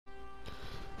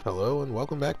Hello and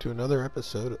welcome back to another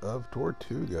episode of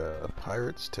Tortuga, A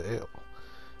Pirate's Tale.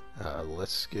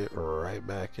 Let's get right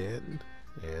back in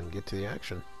and get to the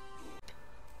action.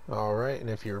 Alright,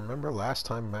 and if you remember last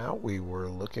time out, we were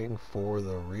looking for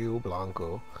the Rio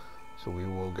Blanco, so we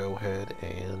will go ahead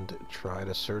and try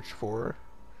to search for her.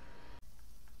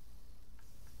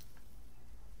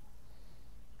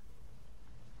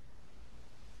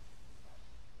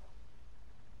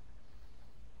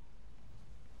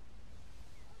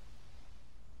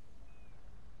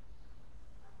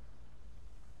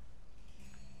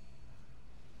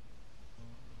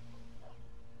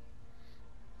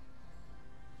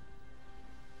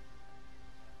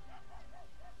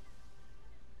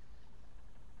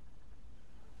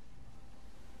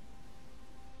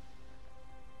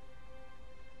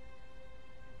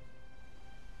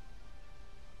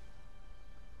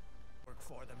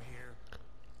 For them here.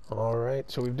 Alright,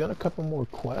 so we've done a couple more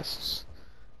quests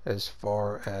as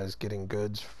far as getting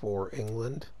goods for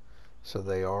England. So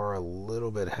they are a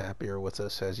little bit happier with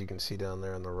us. As you can see down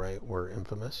there on the right, we're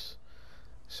infamous.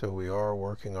 So we are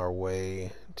working our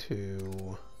way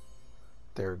to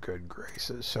their good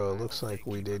graces. So it looks like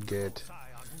we did get,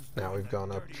 now we've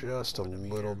gone up just a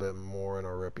little bit more in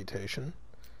our reputation.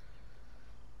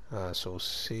 So we'll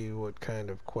see what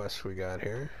kind of quests we got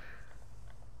here.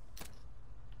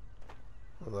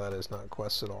 Well, that is not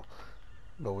quests at all,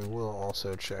 but we will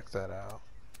also check that out.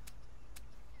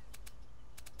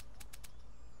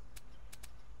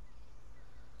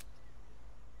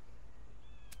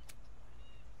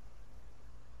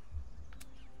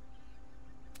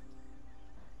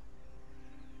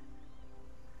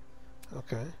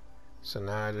 Okay, so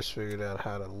now I just figured out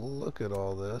how to look at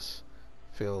all this.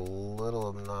 Feel a little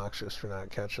obnoxious for not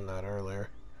catching that earlier.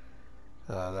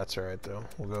 That's alright though.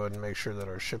 We'll go ahead and make sure that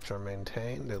our ships are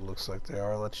maintained. It looks like they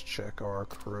are. Let's check our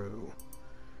crew.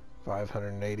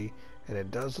 580. And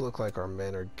it does look like our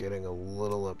men are getting a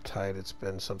little uptight. It's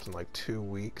been something like 2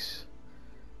 weeks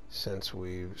since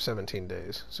 17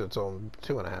 days. So it's only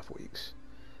 2.5 weeks.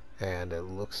 And it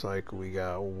looks like we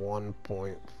got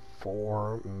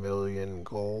 1.4 million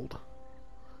gold.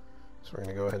 So we're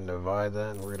going to go ahead and divide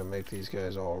that, and we're going to make these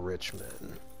guys all rich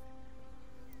men.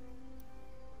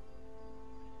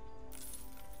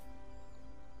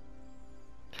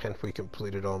 And we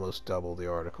completed almost double the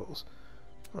articles.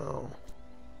 Oh.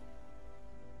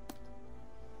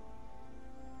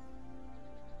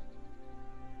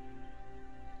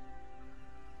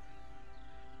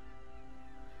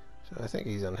 So I think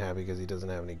he's unhappy because he doesn't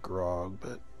have any grog,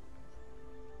 but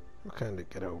we'll kind of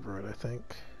get over it, I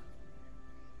think.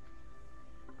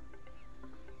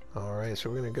 Alright,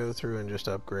 so we're going to go through and just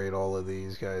upgrade all of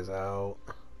these guys out.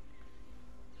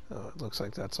 Oh, it looks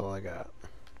like that's all I got.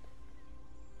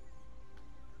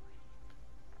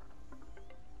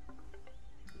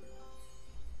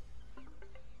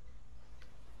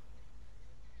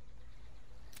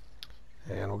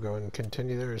 And we'll go ahead and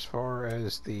continue there. As far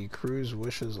as the crew's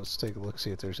wishes, let's take a look,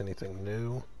 see if there's anything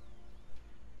new.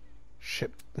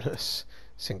 Ship,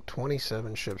 sink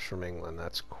 27 ships from England.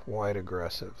 That's quite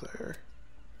aggressive there.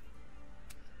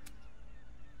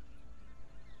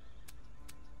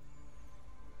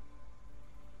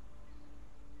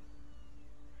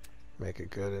 Make a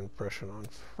good impression on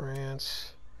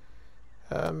France.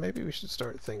 Maybe we should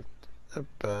start thinking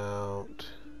about...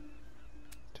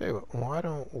 Tell you what, why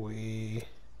don't we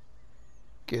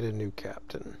get a new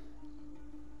captain?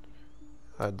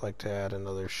 I'd like to add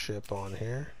another ship on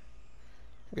here.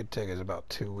 It could take us about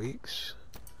 2 weeks.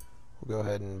 We'll go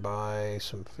ahead and buy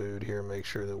some food here, make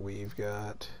sure that we've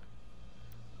got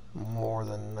more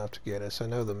than enough to get us. I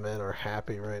know the men are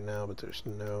happy right now, but there's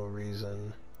no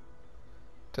reason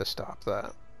to stop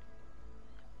that.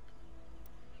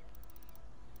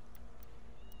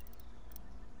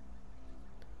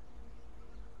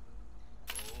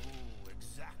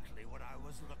 Exactly what I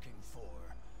was looking for.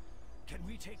 Can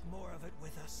we take more of it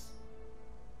with us?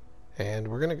 And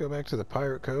we're gonna go back to the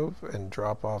Pirate Cove and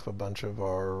drop off a bunch of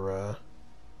our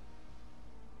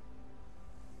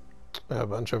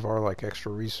like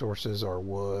extra resources, our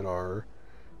wood, our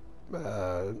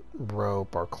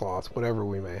rope, our cloth, whatever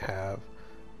we may have.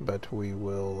 But we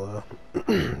will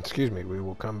excuse me, we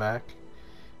will come back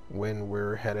when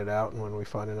we're headed out and when we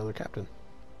find another captain.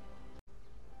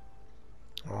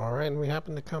 Alright, and we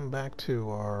happen to come back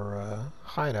to our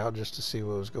hideout just to see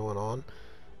what was going on.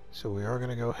 So we are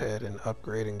going to go ahead and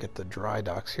upgrade and get the dry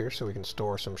docks here so we can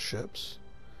store some ships.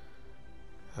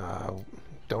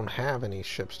 Don't have any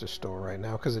ships to store right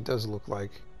now because it does look like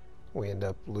we end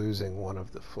up losing one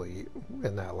of the fleet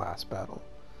in that last battle.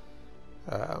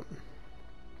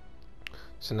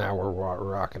 So now we're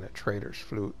rocking a trader's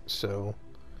flute. So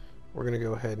we're going to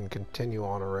go ahead and continue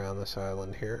on around this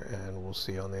island here, and we'll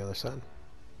see you on the other side.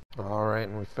 Alright,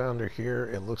 and we found her here.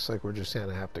 It looks like we're just going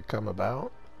to have to come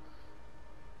about,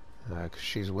 because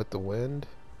she's with the wind.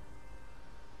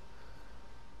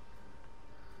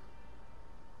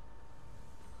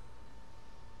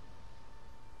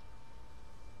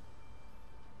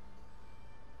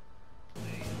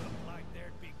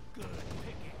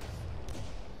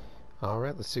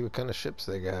 Alright, let's see what kind of ships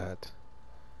they got.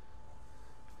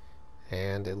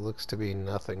 And it looks to be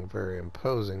nothing very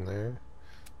imposing there.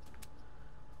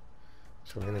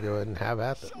 So we're going to go ahead and have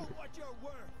at them.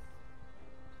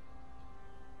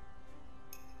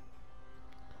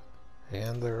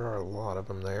 And there are a lot of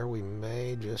them there. We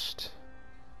may just...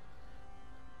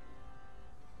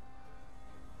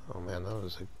 Oh man, that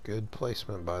was a good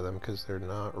placement by them because they're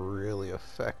not really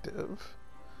effective.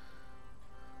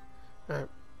 Alright.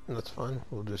 That's fine.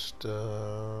 We'll just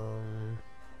go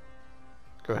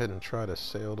ahead and try to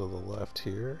sail to the left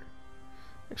here.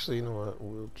 Actually, you know what?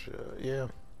 We'll yeah.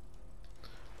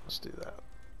 Let's do that.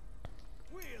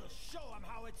 We'll show them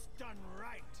how it's done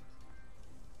right.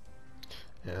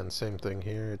 And same thing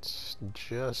here. It's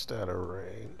just out of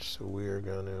range, so we are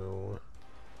going to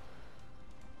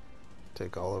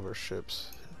take all of our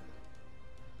ships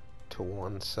to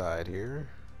one side here.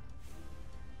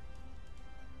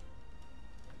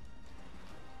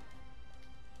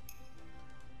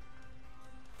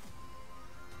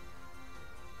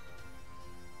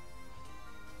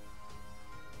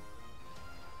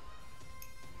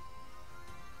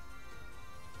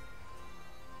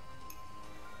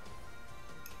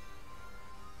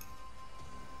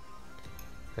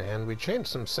 And we changed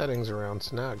some settings around,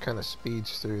 so now it kind of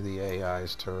speeds through the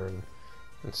AI's turn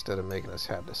instead of making us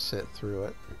have to sit through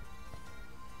it.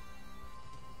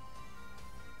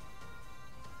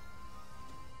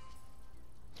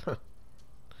 Huh.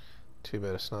 Too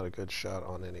bad it's not a good shot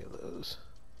on any of those.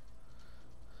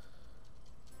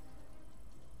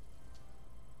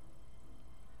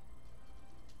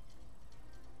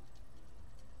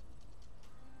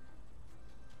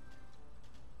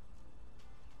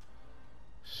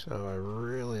 So I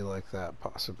really like that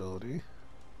possibility.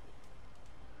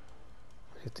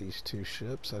 Hit these two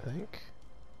ships, I think.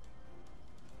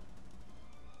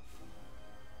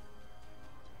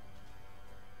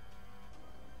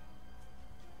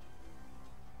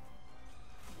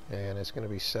 And it's going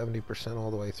to be 70% all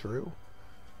the way through.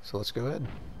 So let's go ahead.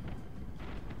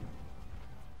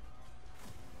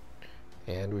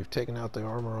 And we've taken out the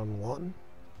armor on one.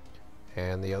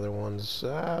 And the other one's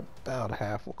about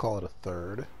half, we'll call it a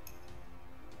third.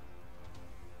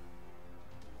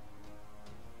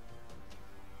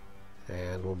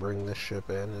 And we'll bring this ship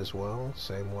in as well,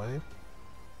 same way.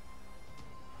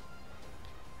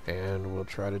 And we'll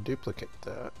try to duplicate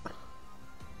that.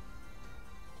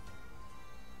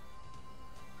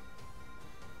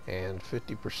 And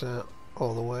 50%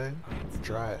 all the way.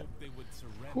 Try it.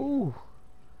 Whew.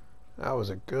 That was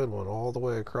a good one all the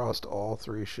way across to all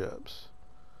three ships.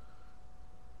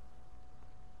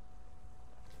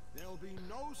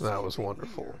 That was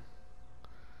wonderful.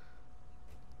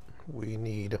 We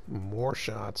need more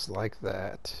shots like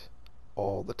that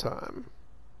all the time.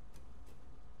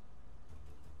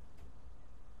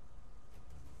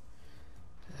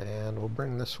 And we'll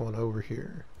bring this one over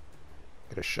here.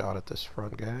 Get a shot at this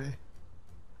front guy.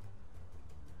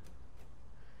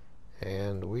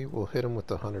 And we will hit him with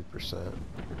the 100%.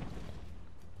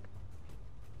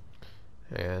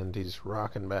 And he's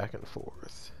rocking back and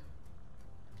forth.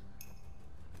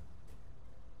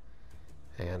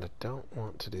 And I don't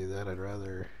want to do that. I'd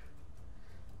rather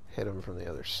hit him from the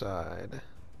other side.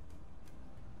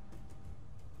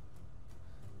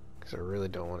 Because I really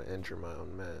don't want to injure my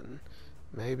own men.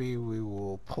 Maybe we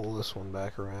will pull this one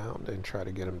back around and try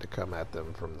to get him to come at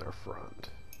them from their front.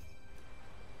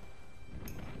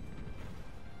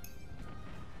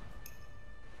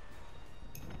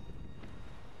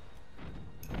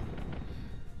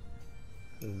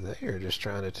 They are just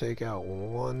trying to take out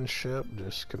one ship,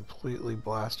 just completely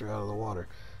blast her out of the water.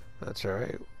 That's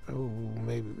alright. Oh,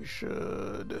 maybe we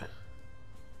should.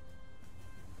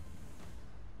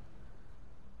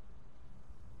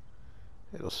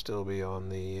 It'll still be on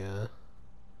the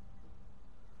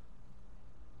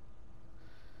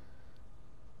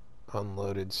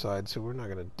unloaded side, so we're not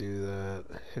going to do that.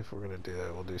 If we're going to do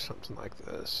that, we'll do something like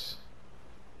this.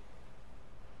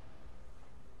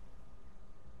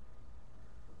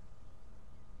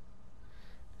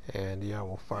 And yeah,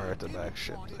 we'll fire at the back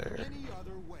ship there.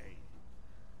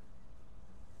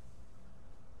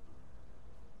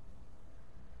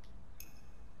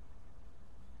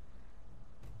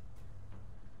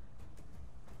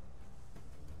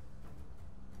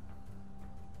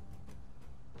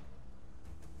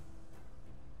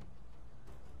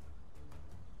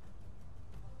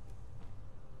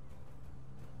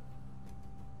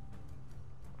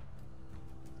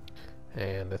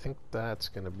 And I think that's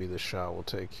going to be the shot we'll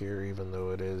take here, even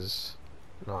though it is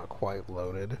not quite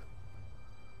loaded.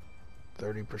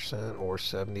 30% or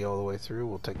 70 all the way through.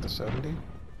 We'll take the 70.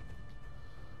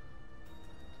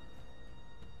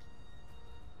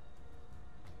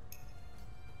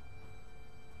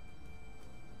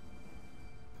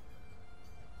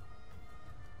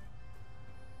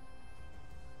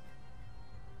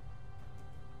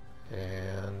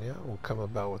 And yeah, we'll come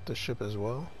about with the ship as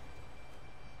well.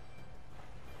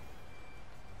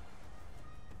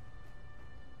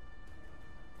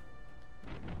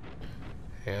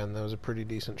 And that was a pretty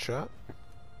decent shot.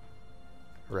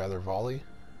 Rather volley.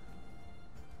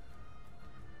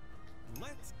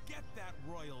 Let's get that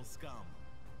royal scum.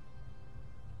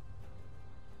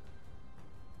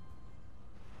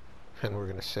 And we're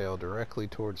going to sail directly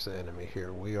towards the enemy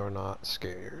here. We are not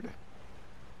scared.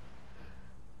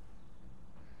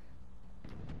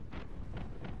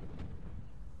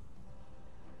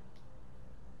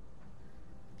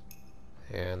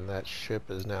 And that ship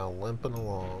is now limping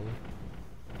along.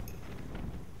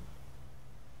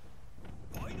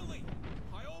 Finally!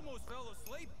 I almost fell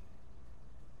asleep.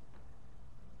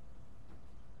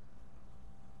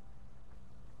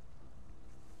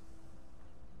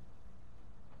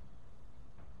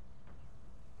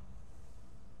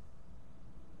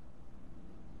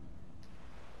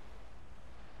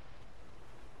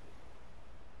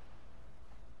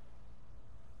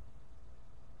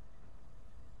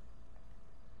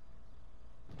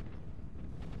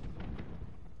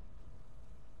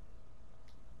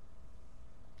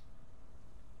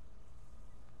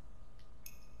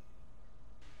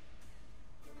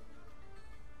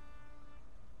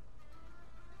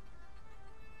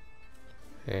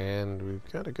 And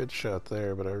we've got a good shot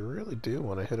there, but I really do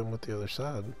want to hit him with the other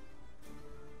side.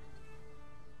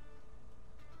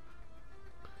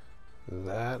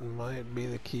 That might be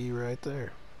the key right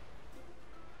there.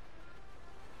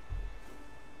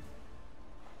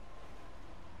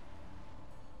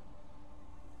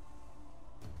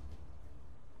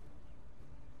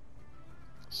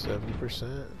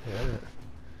 %, yeah.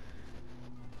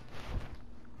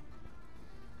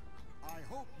 I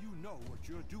hope you know what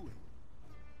you're doing.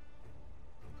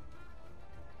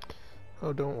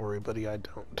 Oh, don't worry, buddy, I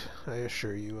don't. I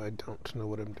assure you, I don't know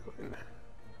what I'm doing.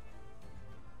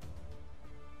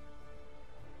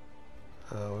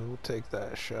 We will take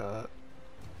that shot.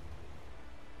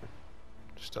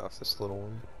 Just off this little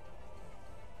one.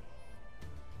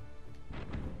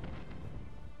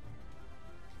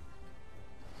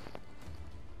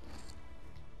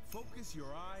 Focus your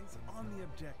eyes on the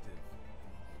objective.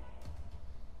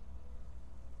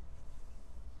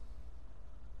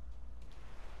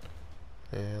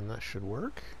 And that should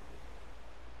work.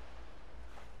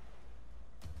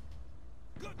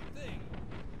 Good thing.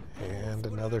 And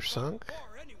another sunk.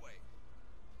 Anyway.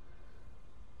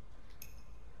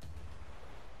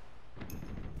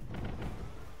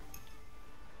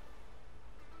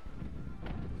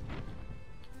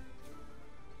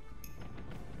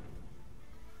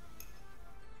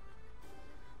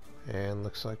 And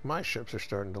looks like my ships are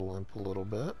starting to limp a little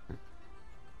bit.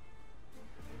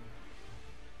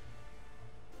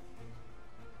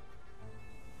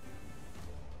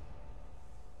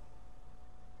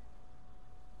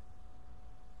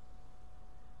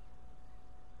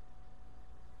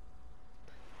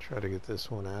 Try to get this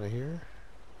one out of here.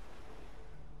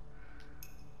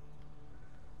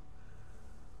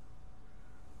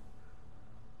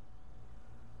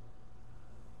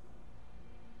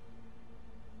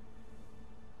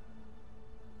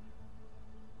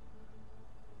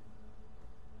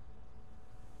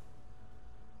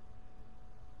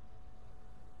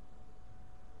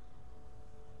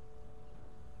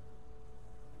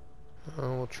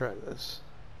 Oh, we'll try this.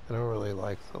 I don't really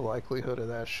like the likelihood of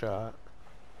that shot.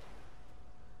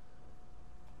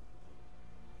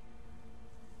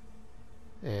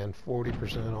 And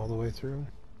 40% all the way through.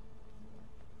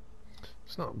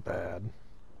 It's not bad.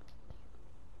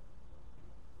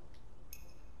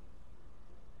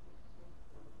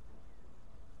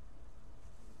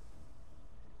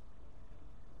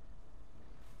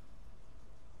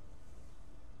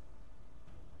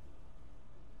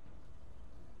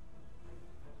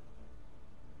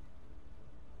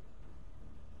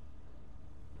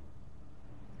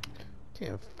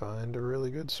 Can't find a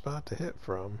really good spot to hit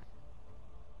from.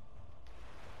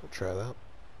 We'll try that.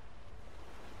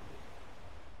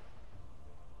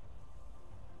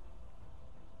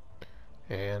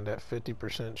 And at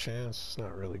 50% chance, it's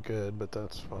not really good, but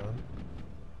that's fine.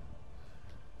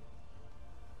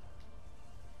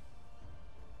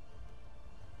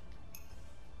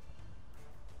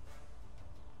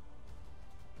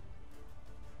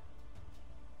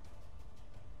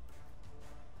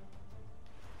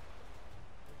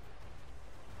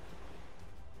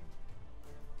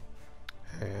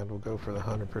 go for the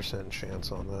 100%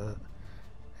 chance on that.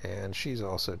 And she's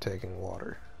also taking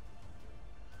water.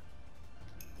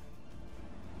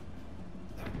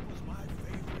 That was my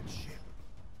favorite ship.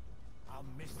 I'll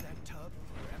miss that tub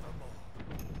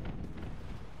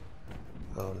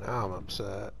forevermore. Oh, now I'm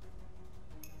upset.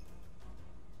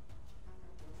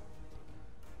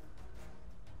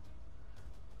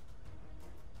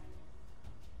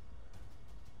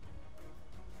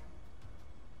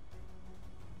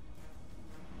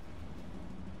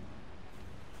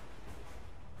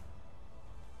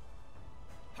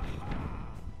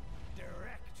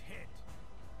 Direct hit.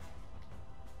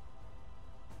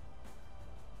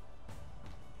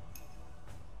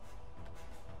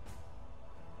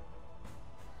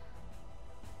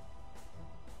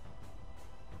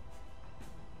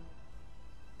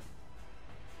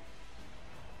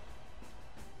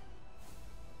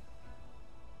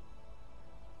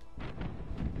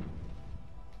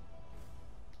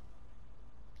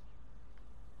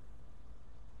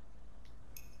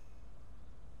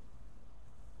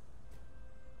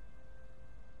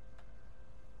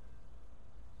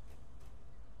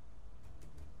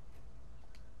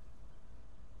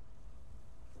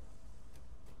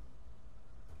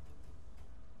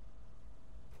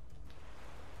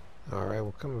 Alright,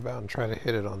 we'll come about and try to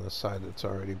hit it on the side that's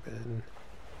already been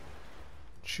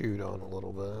chewed on a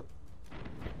little bit.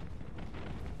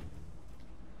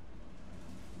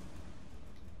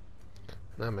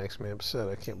 That makes me upset.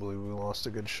 I can't believe we lost a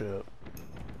good ship.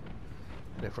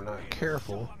 And if we're not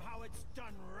careful,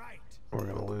 we're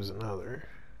going to lose another.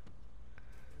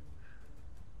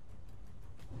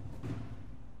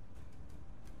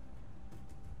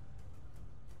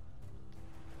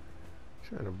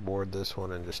 Trying to board this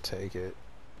one and just take it.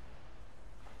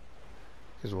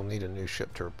 Because we'll need a new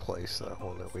ship to replace that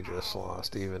one that we just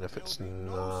lost, even if it's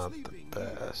not the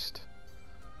best.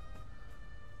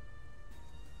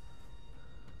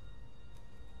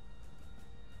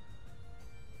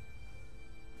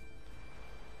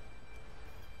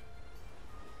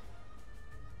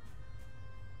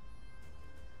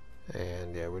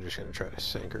 And yeah, we're just going to try to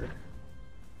sink her.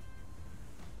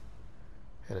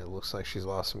 And it looks like she's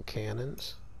lost some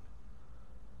cannons.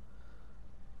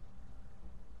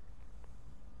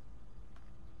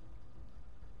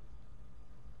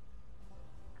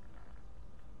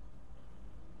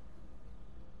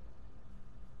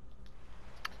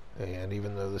 And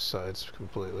even though this side's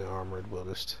completely armored, we'll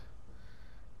just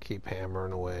keep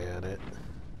hammering away at it.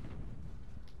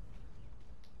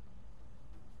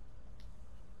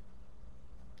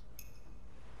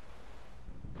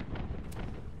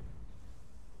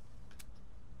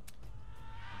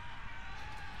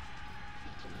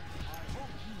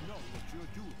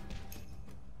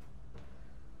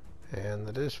 And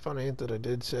it is funny that I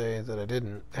did say that I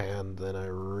didn't, and then I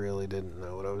really didn't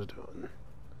know what I was doing.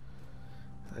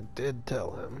 I did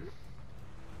tell him,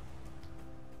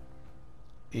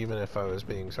 even if I was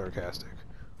being sarcastic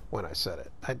when I said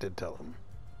it. I did tell him.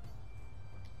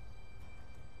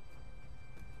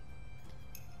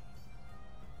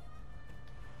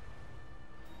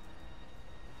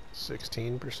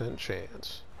 %16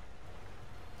 chance.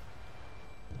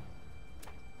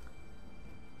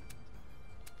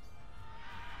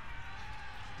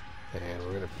 And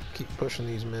we're going to keep pushing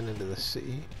these men into the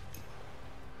sea.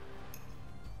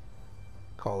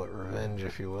 Call it revenge,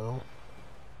 if you will.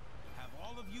 Have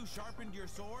all of you sharpened your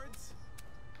swords?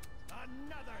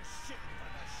 Another ship for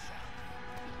the shell.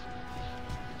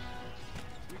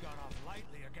 We got off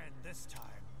lightly again this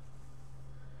time.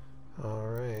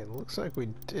 Alright, looks like we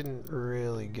didn't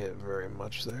really get very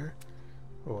much there.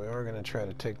 But we are going to try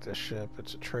to take this ship.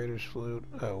 It's a trader's fleet.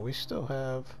 Oh, we still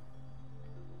have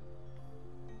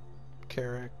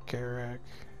Karak,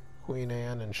 Queen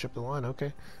Anne, and Ship of the Line.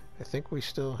 Okay, I think we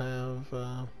still have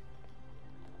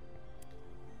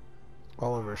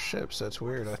all of our ships. That's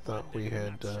weird. I thought we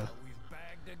had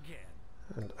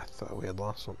and I thought we had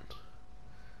lost one.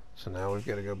 So now we've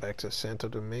got to go back to Santo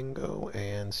Domingo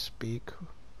and speak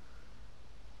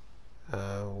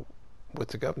with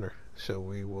the governor. So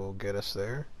we will get us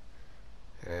there,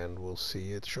 and we'll see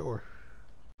you at shore.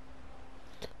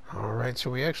 Alright, so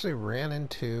we actually ran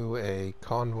into a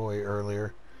convoy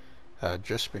earlier,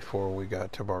 just before we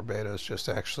got to Barbados, just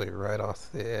actually right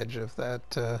off the edge of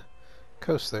that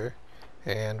coast there.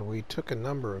 And we took a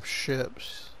number of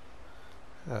ships,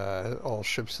 all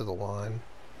ships of the line,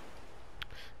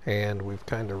 and we've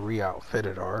kind of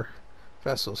re-outfitted our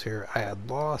vessels here. I had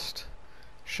lost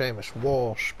Seamus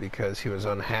Walsh because he was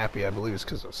unhappy. I believe it's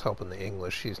because I was helping the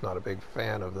English. He's not a big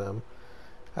fan of them.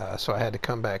 So I had to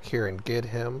come back here and get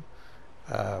him.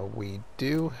 We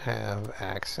do have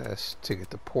access to get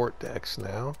the port decks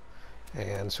now.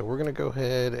 And so we're going to go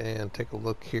ahead and take a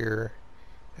look here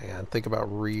and think about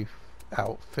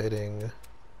re-outfitting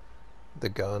the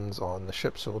guns on the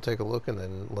ship. So we'll take a look and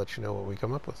then let you know what we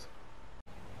come up with.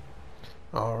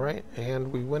 Alright,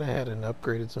 and we went ahead and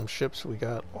upgraded some ships. We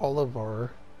got all of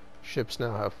our ships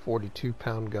now have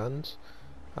 42-pound guns.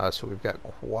 So we've got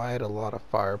quite a lot of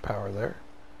firepower there.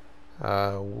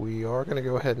 We are going to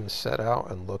go ahead and set out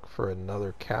and look for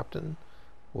another captain.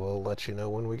 We'll let you know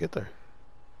when we get there.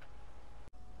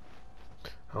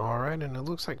 Alright, and it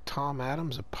looks like Tom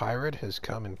Adams, a pirate, has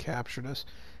come and captured us.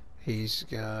 He's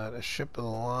got a ship of the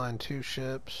line, 2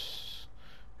 ships,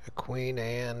 a Queen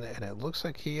Anne, and it looks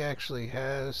like he actually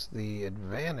has the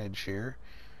advantage here.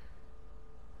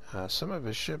 Some of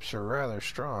his ships are rather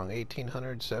strong,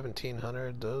 1800,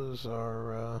 1700, those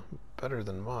are better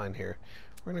than mine here.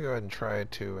 We're going to go ahead and try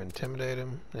to intimidate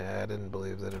him. I didn't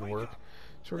believe that it'd work.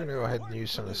 So we're going to go ahead and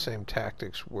use some of the same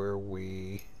tactics where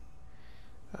we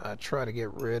try to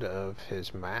get rid of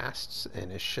his masts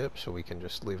and his ship so we can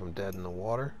just leave him dead in the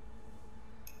water.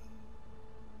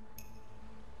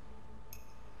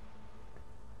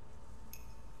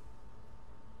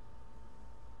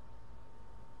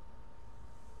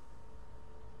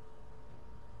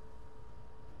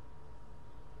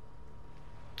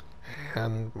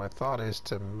 And my thought is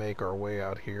to make our way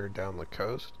out here down the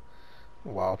coast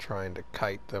while trying to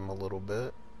kite them a little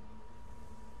bit.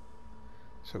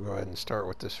 So go ahead and start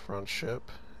with this front ship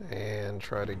and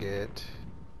try to get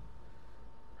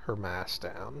her mast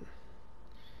down.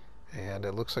 And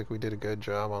it looks like we did a good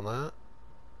job on that.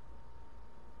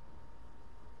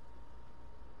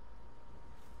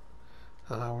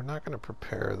 We're not going to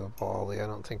prepare the volley. I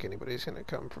don't think anybody's going to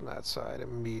come from that side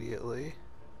immediately.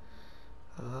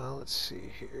 Let's see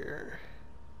here.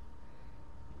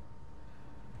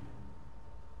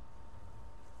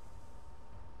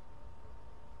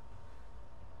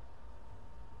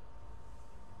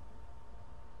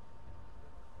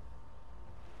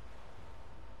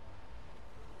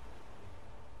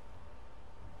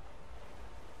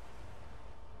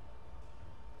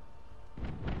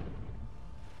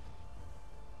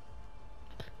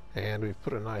 And we've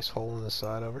put a nice hole in the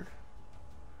side of her.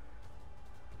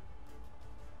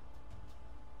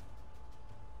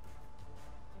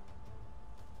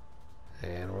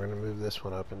 And we're going to move this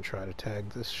one up and try to tag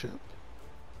this ship.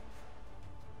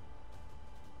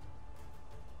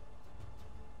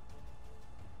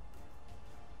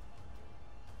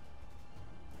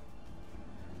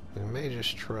 We may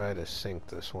just try to sink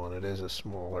this one. It is a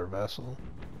smaller vessel.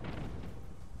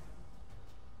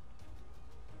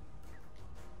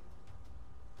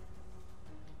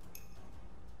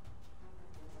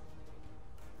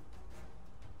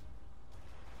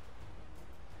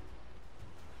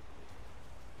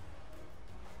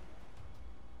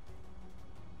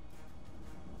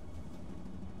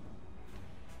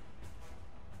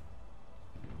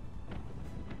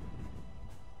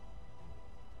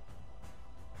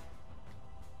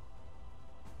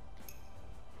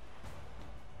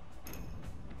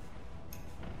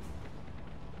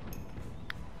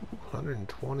 Ooh,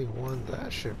 121.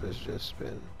 That ship has just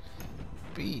been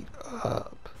beat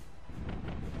up.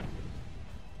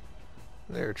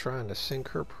 They're trying to sink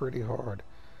her pretty hard.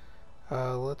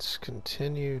 Let's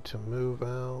continue to move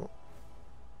out.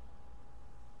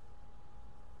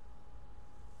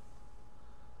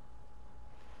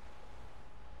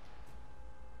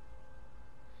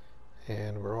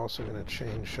 And we're also going to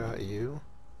chain shot you.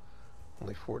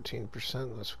 Only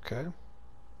 14%, that's okay.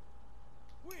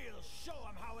 We'll show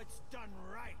them how it's done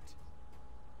right.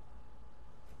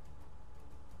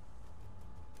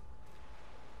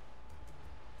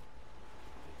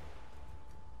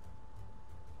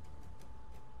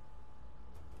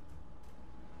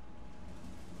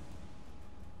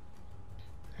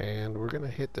 And we're going to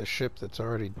hit the ship that's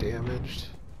already damaged,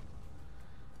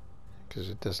 because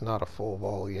it does not a full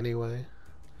volley anyway.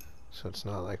 So it's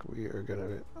not like we are going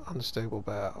to unstable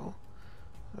bow.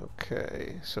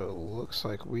 Okay, so it looks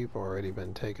like we've already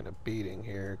been taking a beating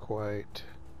here, quite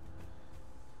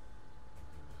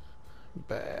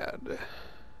bad.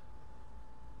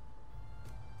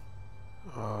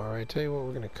 Alright, tell you what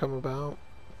we're going to come about.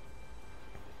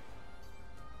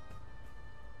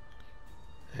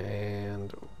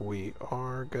 And we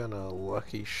are gonna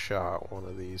lucky shot one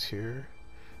of these here.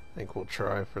 I think we'll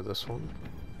try for this one.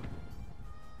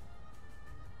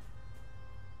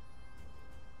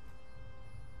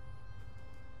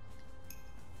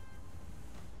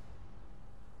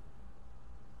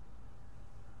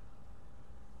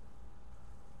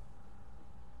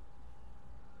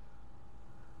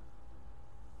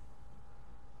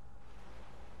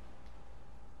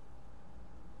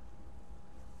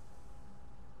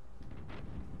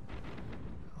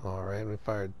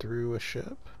 fired through a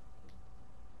ship.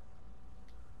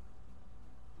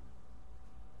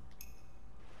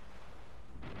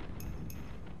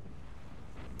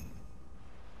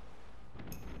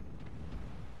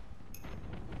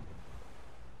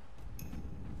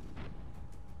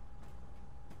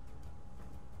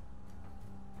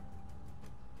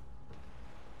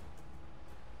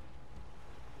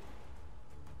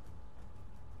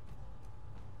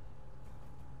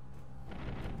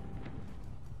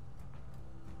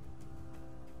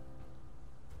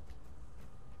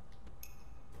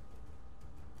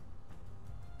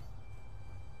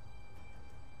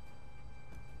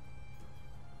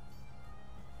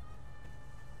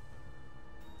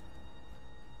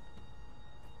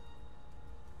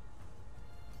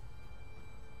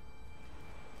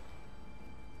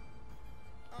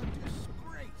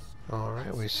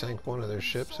 Alright, we sank one of their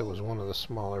ships. It was one of the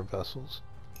smaller vessels.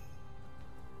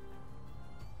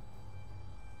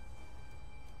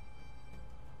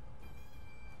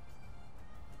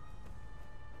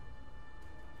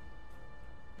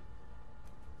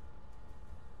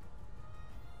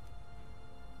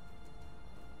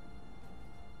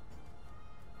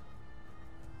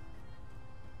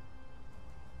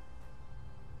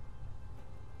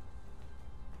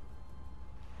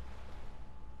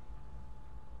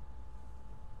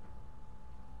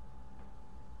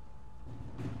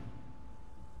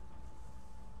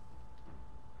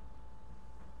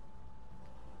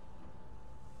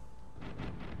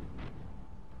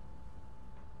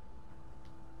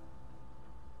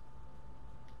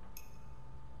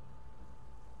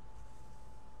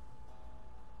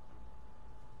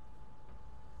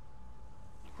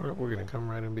 Alright, we're going to come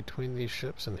right in between these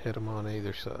ships and hit them on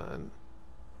either side.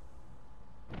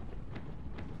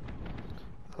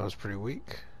 That was pretty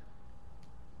weak.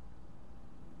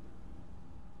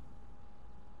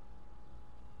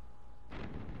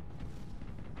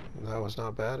 That was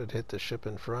not bad. It hit the ship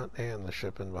in front and the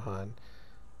ship in behind.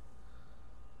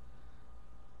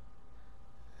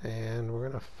 And we're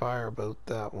going to fireboat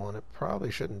that one. It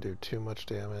probably shouldn't do too much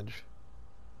damage.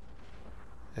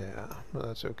 Yeah, but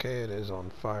that's okay. It is on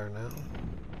fire now.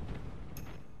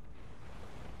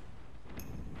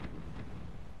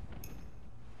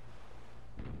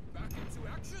 Back into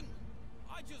action.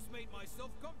 I just made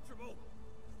myself comfortable.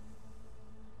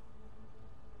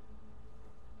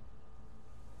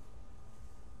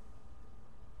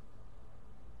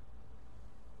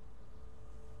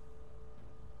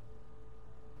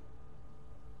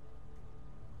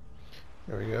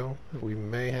 There we go. We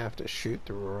may have to shoot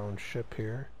through our own ship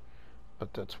here,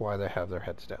 but that's why they have their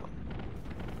heads down.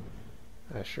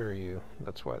 I assure you,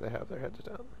 that's why they have their heads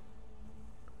down.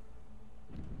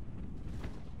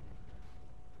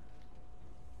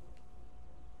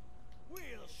 We'll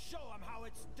show them how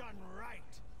it's done right.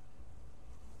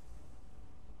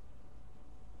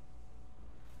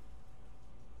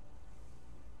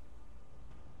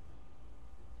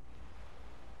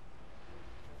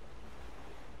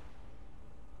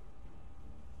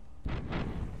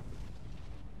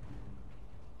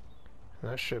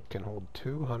 That ship can hold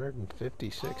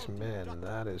 256 men.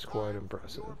 That is quite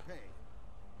impressive.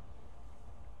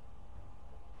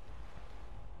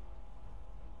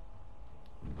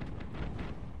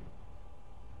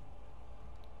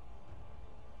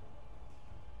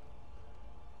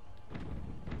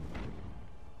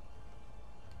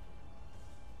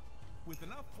 With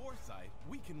enough foresight,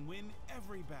 we can win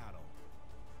every battle.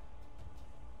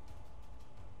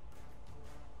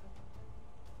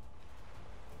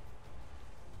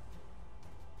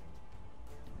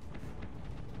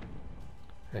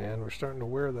 And we're starting to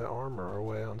wear the armor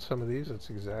away on some of these. That's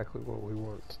exactly what we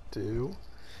want to do.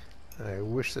 I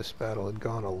wish this battle had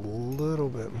gone a little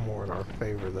bit more in our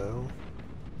favor, though.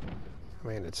 I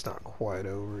mean, it's not quite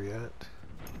over yet.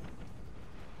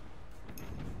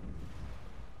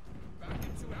 Back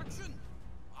into action.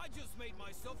 I just made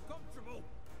myself comfortable.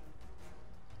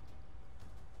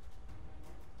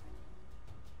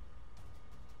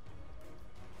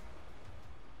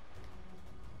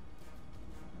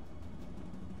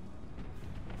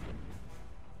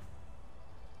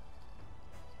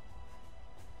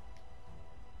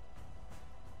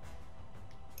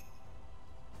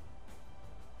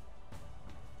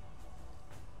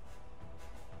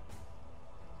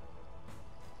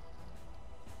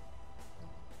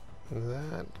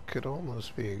 That could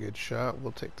almost be a good shot.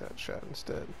 We'll take that shot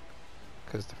instead,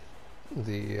 because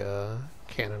the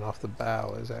cannon off the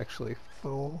bow is actually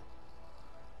full,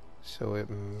 so it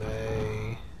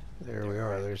may... There we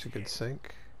are. There's a good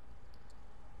sink.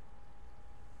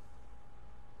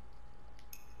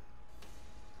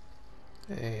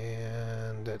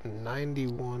 And at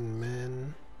 91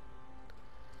 men,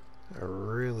 I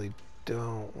really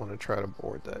don't want to try to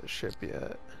board that ship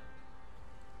yet.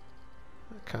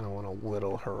 I kind of want to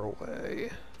whittle her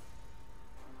away.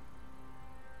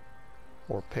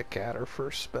 Or pick at her for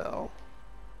a spell.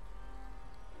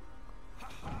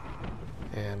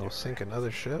 And we'll sink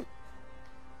another ship.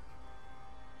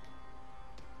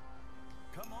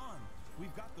 Come on,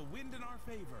 we've got the wind in our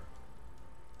favor.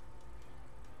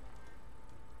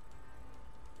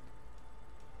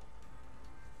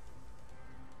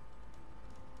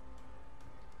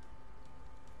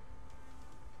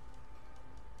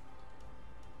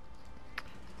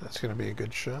 That's going to be a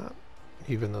good shot.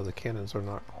 Even though the cannons are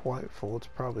not quite full, it's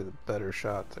probably the better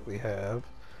shot that we have.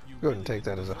 Go ahead and take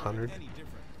that as 100.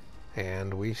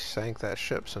 And we sank that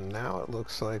ship, so now it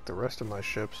looks like the rest of my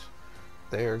ships,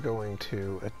 they are going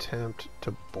to attempt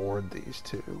to board these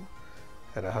two.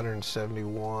 At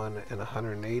 171 and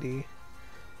 180,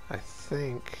 I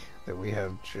think that we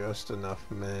have just enough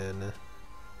men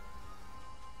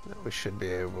that we should be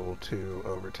able to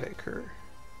overtake her.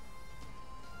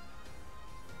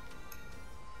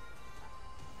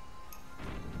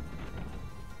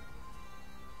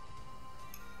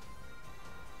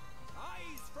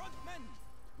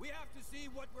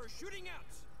 What we're shooting at.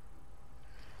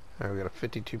 Alright, we got a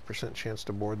 52% chance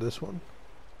to board this one.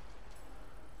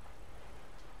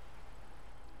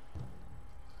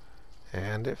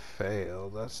 And it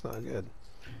failed. That's not good.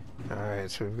 Alright,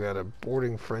 so we've got a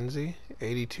boarding frenzy,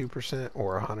 82%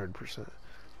 or 100%. We're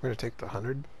going to take the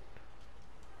 100.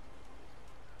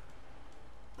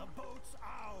 The boat's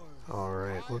ours.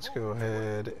 Alright, let's go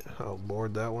ahead. I'll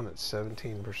board that one at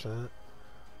 17%.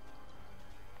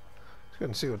 Go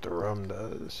and see what the rum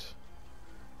does.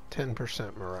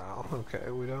 10% morale. Okay,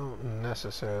 we don't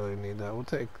necessarily need that. We'll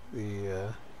take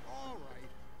the,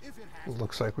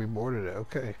 looks like we boarded it.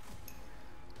 Okay.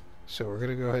 So we're going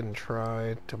to go ahead and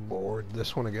try to board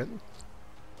this one again.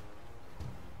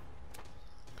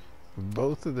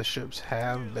 Both of the ships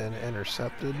have been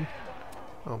intercepted.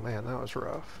 Oh man, that was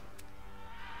rough.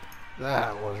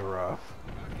 That was rough.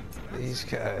 These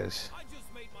guys.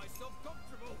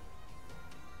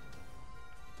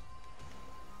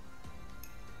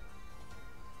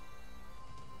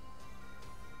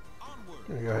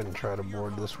 I'm gonna go ahead and try to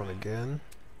board this one again.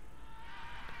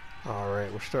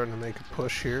 Alright, we're starting to make a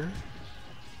push here.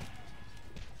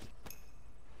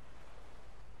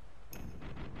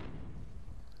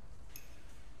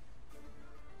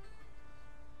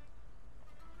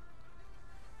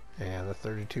 And the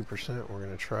 32%, we're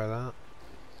gonna try that.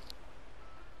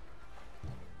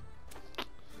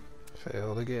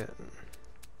 Failed again.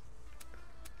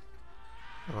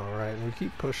 Alright, and we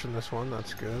keep pushing this one,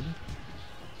 that's good.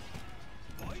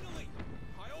 Finally!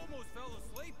 I almost fell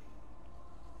asleep.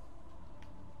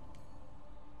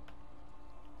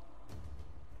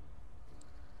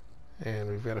 And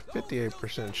we've got a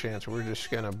 58% chance. We're just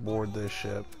gonna board this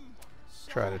ship,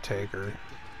 try to take her.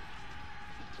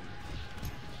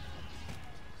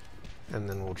 And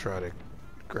then we'll try to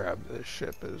grab this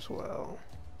ship as well.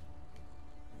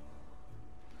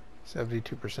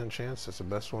 72% chance, that's the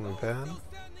best one we've had.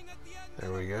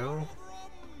 There we go.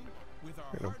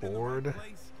 We're gonna board.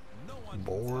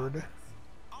 Board.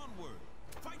 Onward.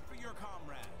 Fight for your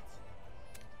comrades.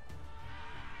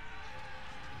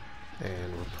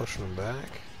 And we're pushing them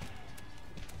back.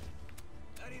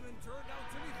 That even turned out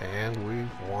to be And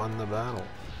we've won the battle.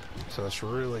 So that's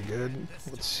really good.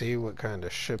 Let's see what kind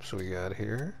of ships we got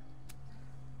here.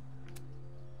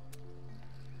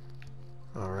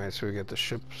 Alright, so we got the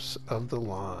ships of the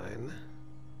line.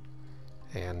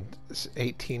 And it's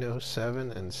 1807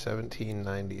 and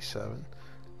 1797.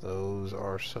 Those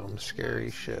are some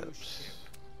scary ships.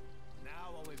 Now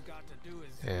all we've got to do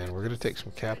is And we're going to take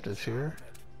some captives here.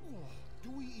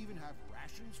 Do we even have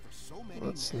rations for so many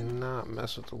Let's not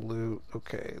mess with the loot.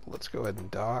 Okay, let's go ahead and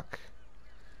dock.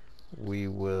 We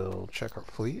will check our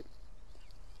fleet.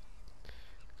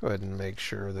 Go ahead and make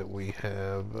sure that we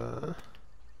have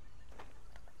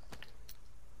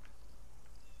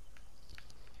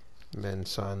men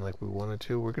signed like we wanted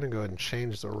to. We're going to go ahead and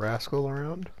change the Rascal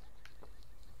around.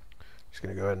 Just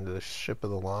going to go ahead into the ship of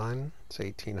the line. It's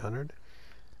 1800.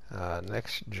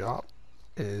 Next job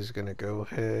is going to go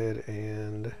ahead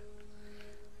and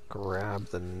grab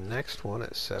the next one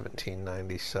at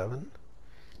 1797.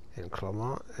 And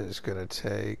Clement is going to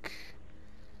take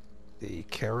the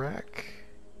Carrack.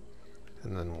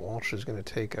 And then Walsh is going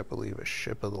to take, I believe, a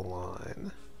ship of the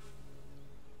line.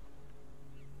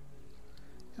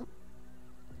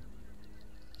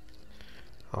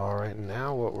 Alright,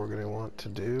 now what we're going to want to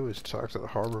do is talk to the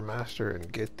harbor master and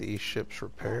get these ships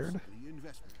repaired.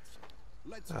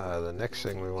 The next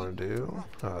thing we want to do,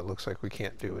 it looks like we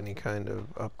can't do any kind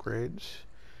of upgrades.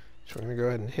 So we're going to go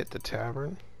ahead and hit the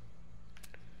tavern.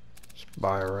 Just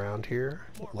buy around here.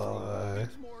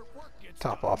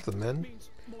 Top off the men.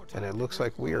 And it looks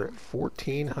like we are at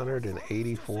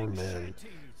 1,484 men.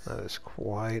 That is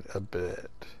quite a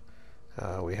bit.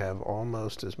 We have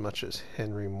almost as much as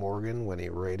Henry Morgan when he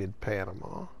raided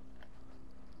Panama.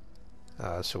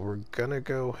 So we're going to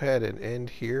go ahead and end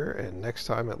here, and next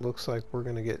time it looks like we're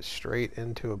going to get straight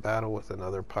into a battle with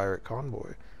another pirate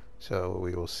convoy. So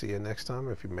we will see you next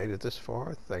time. If you made it this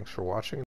far, thanks for watching.